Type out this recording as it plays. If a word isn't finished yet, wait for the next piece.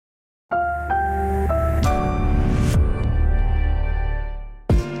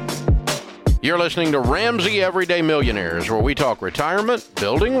You're listening to Ramsey Everyday Millionaires, where we talk retirement,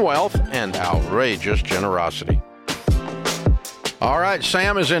 building wealth, and outrageous generosity. All right,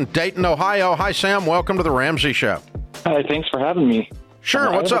 Sam is in Dayton, Ohio. Hi, Sam. Welcome to the Ramsey Show. Hi, thanks for having me.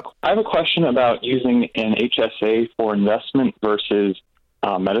 Sure, what's up? I have a question about using an HSA for investment versus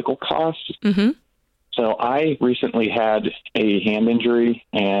medical costs. Mm-hmm. So I recently had a hand injury,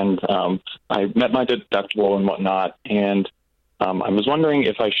 and I met my deductible and whatnot, and I was wondering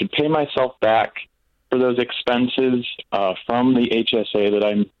if I should pay myself back for those expenses from the HSA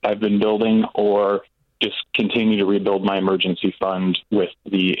that I've been building, or just continue to rebuild my emergency fund with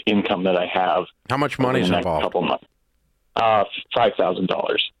the income that I have. How much money is in the involved? Next couple months.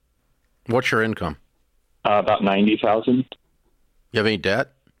 $5,000. What's your income? About $90,000. You have any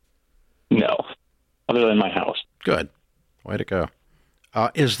debt? No, other than my house. Good. Way to go.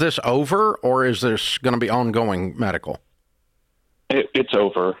 Is this over, or is this going to be ongoing medical? It's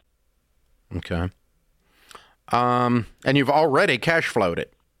over. Okay. And you've already cash flowed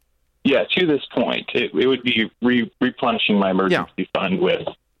it. Yeah, to this point, it would be replenishing my emergency fund with.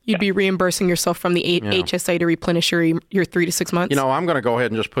 You'd be reimbursing yourself from the HSA to replenish your 3 to 6 months? You know, I'm going to go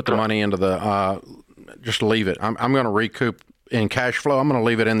ahead and just put the money into the, just leave it. I'm going to recoup in cash flow. I'm going to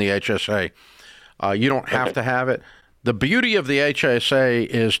leave it in the HSA. You don't have to have it. The beauty of the HSA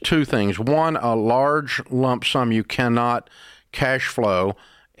is two things. One, a large lump sum you cannot cash flow,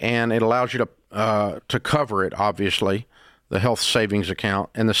 and it allows you to cover it, obviously, the health savings account.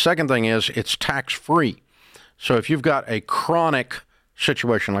 And the second thing is it's tax-free. So if you've got a chronic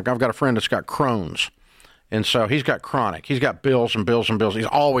situation, like I've got a friend that's got Crohn's, and so he's got chronic. He's got bills and bills and bills. He's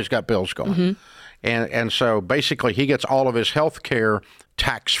always got bills going. Mm-hmm. And so basically he gets all of his health care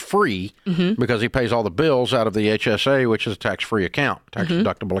tax-free because he pays all the bills out of the HSA, which is a tax-free account,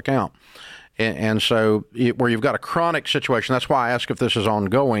 tax-deductible account. And so where you've got a chronic situation, that's why I ask if this is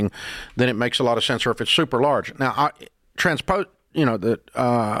ongoing, then it makes a lot of sense, or if it's super large. Now, the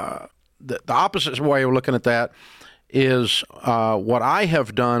opposite way of looking at that is what I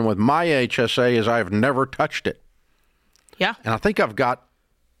have done with my HSA is I have never touched it. Yeah. And I think I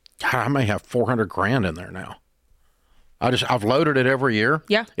may have $400,000 in there now. I've loaded it every year.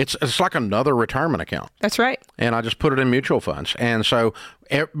 Yeah. It's like another retirement account. That's right. And I just put it in mutual funds. And so,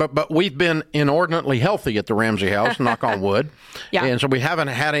 but we've been inordinately healthy at the Ramsey house, knock on wood. Yeah. And so we haven't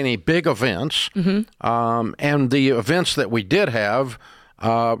had any big events. Mm-hmm. And the events that we did have,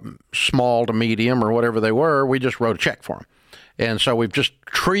 small to medium or whatever they were, we just wrote a check for them. And so we've just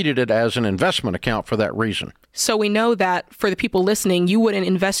treated it as an investment account for that reason. So we know that for the people listening, you wouldn't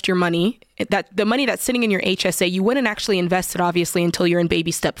invest your money, that the money that's sitting in your HSA, you wouldn't actually invest it, obviously, until you're in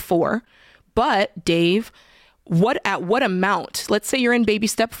baby step 4. But Dave, at what amount, let's say you're in baby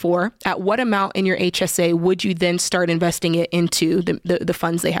step 4, at what amount in your HSA would you then start investing it into the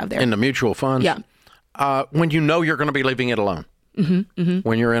funds they have there? In the mutual funds? Yeah. When you know you're going to be leaving it alone. Mm-hmm, mm-hmm.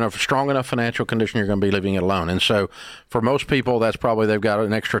 When you're in a strong enough financial condition, you're going to be leaving it alone. And so for most people, that's probably they've got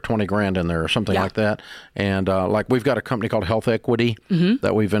an extra $20,000 in there or something like that. And like we've got a company called Health Equity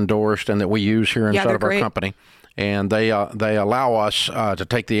that we've endorsed and that we use here inside of our company. And they allow us to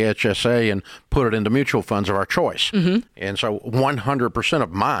take the HSA and put it into mutual funds of our choice. Mm-hmm. And so 100%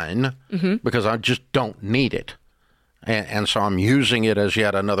 of mine, because I just don't need it. And so I'm using it as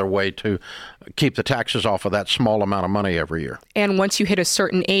yet another way to keep the taxes off of that small amount of money every year. And once you hit a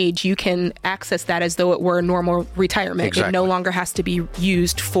certain age, you can access that as though it were a normal retirement. Exactly. It no longer has to be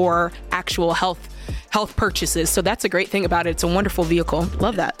used for actual health purchases. So that's a great thing about it. It's a wonderful vehicle.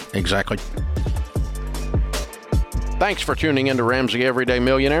 Love that. Exactly. Thanks for tuning in to Ramsey Everyday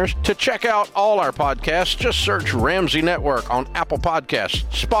Millionaires. To check out all our podcasts, just search Ramsey Network on Apple Podcasts,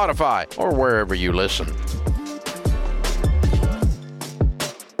 Spotify, or wherever you listen.